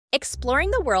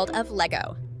Exploring the world of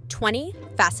LEGO, 20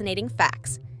 fascinating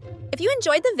facts. If you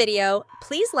enjoyed the video,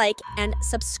 please like and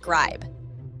subscribe.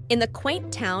 In the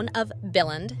quaint town of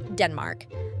Billund, Denmark,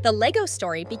 the LEGO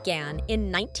story began in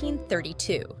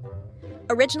 1932.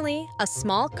 Originally a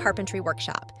small carpentry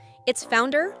workshop, its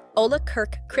founder, Ole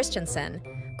Kirk Christensen,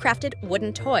 crafted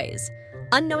wooden toys,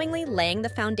 unknowingly laying the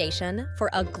foundation for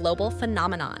a global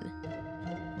phenomenon.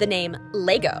 The name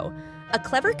LEGO, a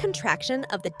clever contraction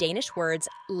of the Danish words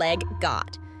leg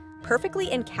godt, perfectly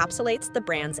encapsulates the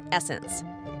brand's essence: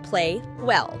 play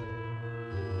well.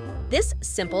 This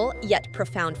simple yet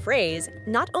profound phrase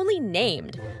not only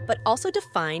named, but also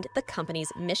defined the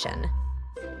company's mission.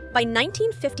 By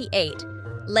 1958,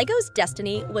 LEGO's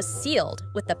destiny was sealed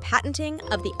with the patenting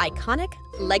of the iconic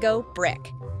LEGO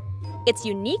brick. Its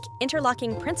unique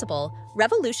interlocking principle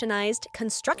revolutionized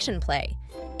construction play,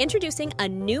 introducing a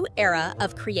new era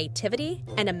of creativity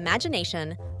and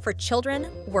imagination for children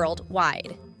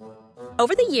worldwide.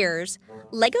 Over the years,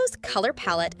 LEGO's color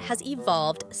palette has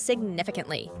evolved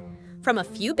significantly. From a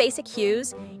few basic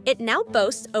hues, it now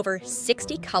boasts over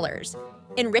 60 colors,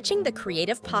 enriching the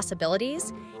creative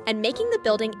possibilities and making the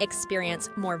building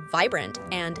experience more vibrant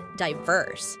and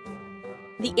diverse.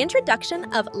 The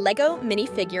introduction of LEGO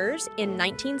minifigures in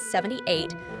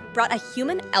 1978 brought a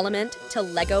human element to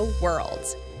LEGO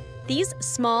Worlds. These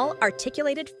small,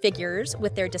 articulated figures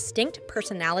with their distinct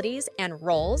personalities and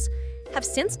roles have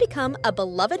since become a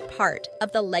beloved part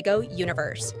of the LEGO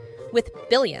universe, with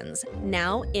billions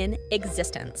now in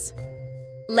existence.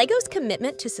 LEGO's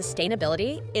commitment to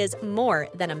sustainability is more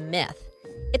than a myth.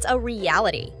 It's a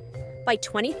reality. By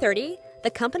 2030, the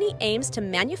company aims to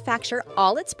manufacture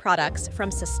all its products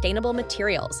from sustainable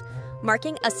materials,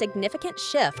 marking a significant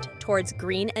shift towards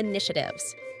green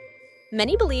initiatives.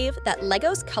 Many believe that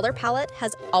LEGO's color palette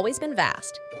has always been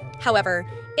vast. However,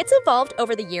 it's evolved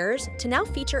over the years to now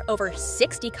feature over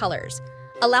 60 colors,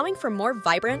 allowing for more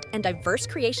vibrant and diverse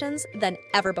creations than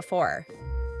ever before.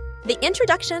 The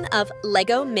introduction of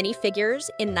LEGO minifigures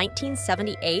in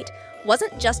 1978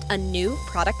 wasn't just a new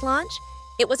product launch,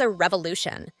 it was a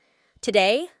revolution.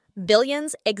 Today,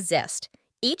 billions exist,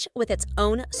 each with its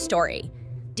own story,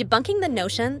 debunking the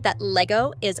notion that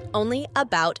LEGO is only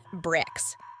about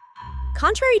bricks.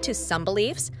 Contrary to some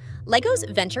beliefs, LEGO's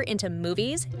venture into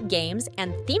movies, games,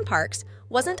 and theme parks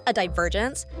wasn't a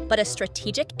divergence, but a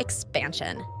strategic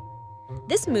expansion.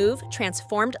 This move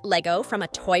transformed LEGO from a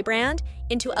toy brand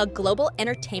into a global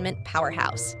entertainment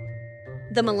powerhouse.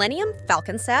 The Millennium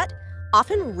Falcon set,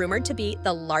 often rumored to be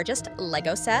the largest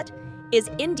LEGO set, is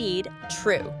indeed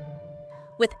true.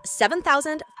 With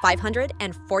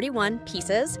 7,541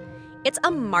 pieces, it's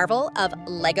a marvel of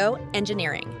LEGO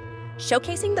engineering,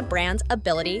 showcasing the brand's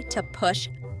ability to push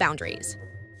boundaries.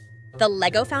 The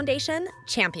LEGO Foundation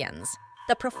champions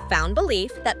the profound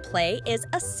belief that play is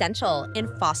essential in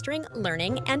fostering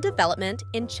learning and development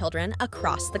in children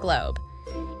across the globe.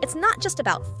 It's not just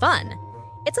about fun,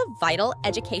 it's a vital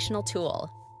educational tool.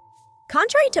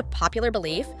 Contrary to popular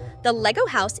belief, the LEGO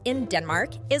house in Denmark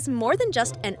is more than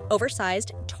just an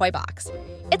oversized toy box.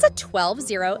 It's a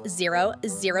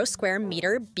 12,000 square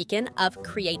meter beacon of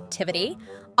creativity,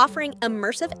 offering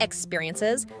immersive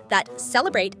experiences that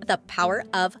celebrate the power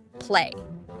of play.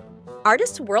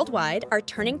 Artists worldwide are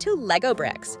turning to LEGO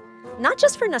bricks, not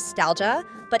just for nostalgia,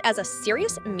 but as a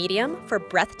serious medium for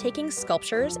breathtaking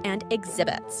sculptures and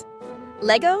exhibits.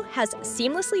 LEGO has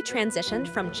seamlessly transitioned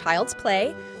from child's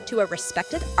play to a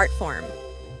respected art form.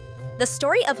 The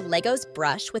story of LEGO's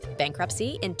brush with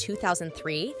bankruptcy in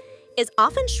 2003 is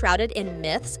often shrouded in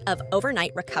myths of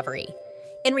overnight recovery.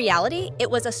 In reality, it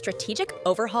was a strategic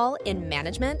overhaul in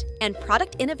management and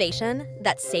product innovation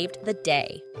that saved the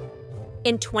day.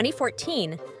 In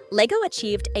 2014, LEGO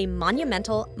achieved a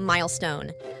monumental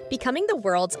milestone, becoming the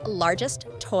world's largest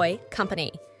toy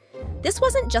company. This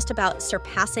wasn't just about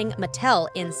surpassing Mattel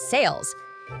in sales.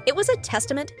 It was a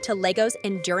testament to LEGO's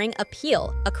enduring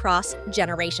appeal across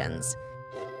generations.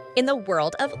 In the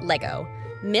world of LEGO,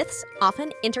 myths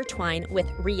often intertwine with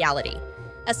reality,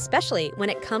 especially when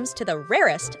it comes to the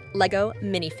rarest LEGO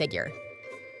minifigure.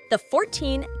 The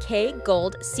 14K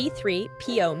Gold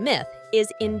C3PO myth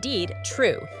is indeed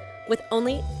true, with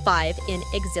only 5 in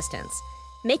existence,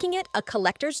 making it a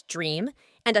collector's dream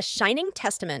and a shining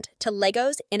testament to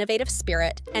LEGO's innovative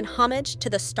spirit and homage to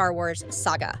the Star Wars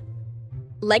saga.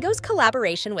 LEGO's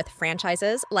collaboration with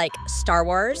franchises like Star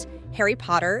Wars, Harry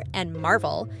Potter, and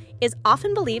Marvel is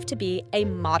often believed to be a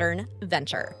modern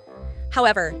venture.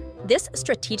 However, this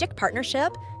strategic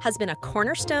partnership has been a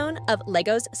cornerstone of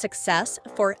LEGO's success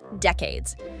for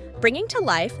decades, bringing to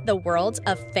life the worlds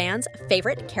of fans'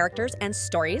 favorite characters and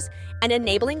stories, and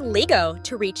enabling LEGO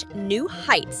to reach new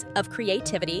heights of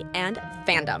creativity and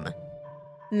fandom.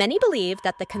 Many believe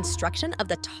that the construction of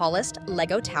the tallest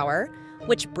LEGO tower,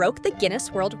 which broke the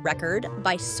Guinness World Record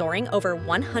by soaring over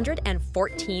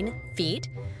 114 feet,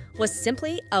 was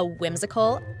simply a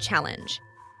whimsical challenge.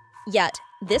 Yet,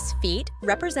 this feat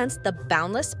represents the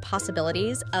boundless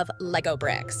possibilities of LEGO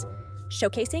bricks,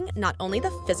 showcasing not only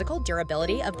the physical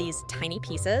durability of these tiny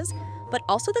pieces, but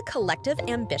also the collective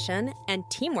ambition and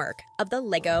teamwork of the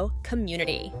LEGO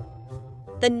community.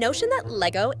 The notion that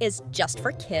LEGO is just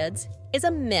for kids is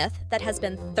a myth that has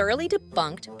been thoroughly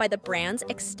debunked by the brand's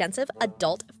extensive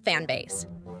adult fan base.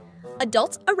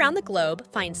 Adults around the globe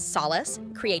find solace,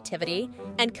 creativity,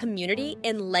 and community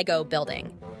in LEGO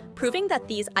building, proving that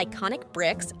these iconic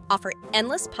bricks offer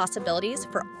endless possibilities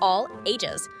for all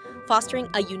ages, fostering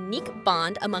a unique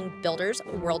bond among builders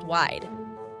worldwide.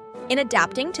 In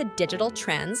adapting to digital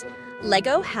trends,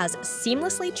 LEGO has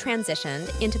seamlessly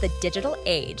transitioned into the digital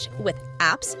age with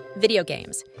apps, video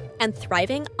games, and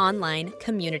thriving online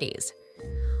communities.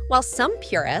 While some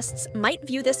purists might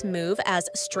view this move as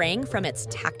straying from its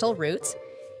tactile roots,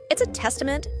 it's a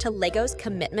testament to LEGO's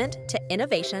commitment to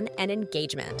innovation and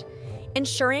engagement,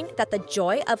 ensuring that the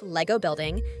joy of LEGO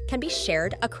building can be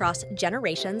shared across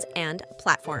generations and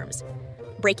platforms,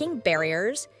 breaking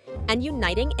barriers and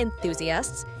uniting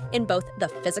enthusiasts in both the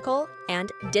physical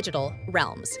and digital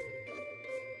realms.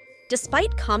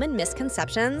 Despite common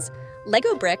misconceptions,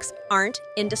 LEGO bricks aren't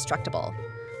indestructible.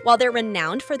 While they're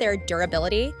renowned for their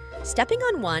durability, stepping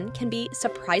on one can be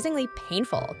surprisingly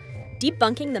painful,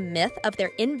 debunking the myth of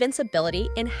their invincibility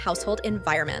in household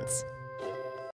environments.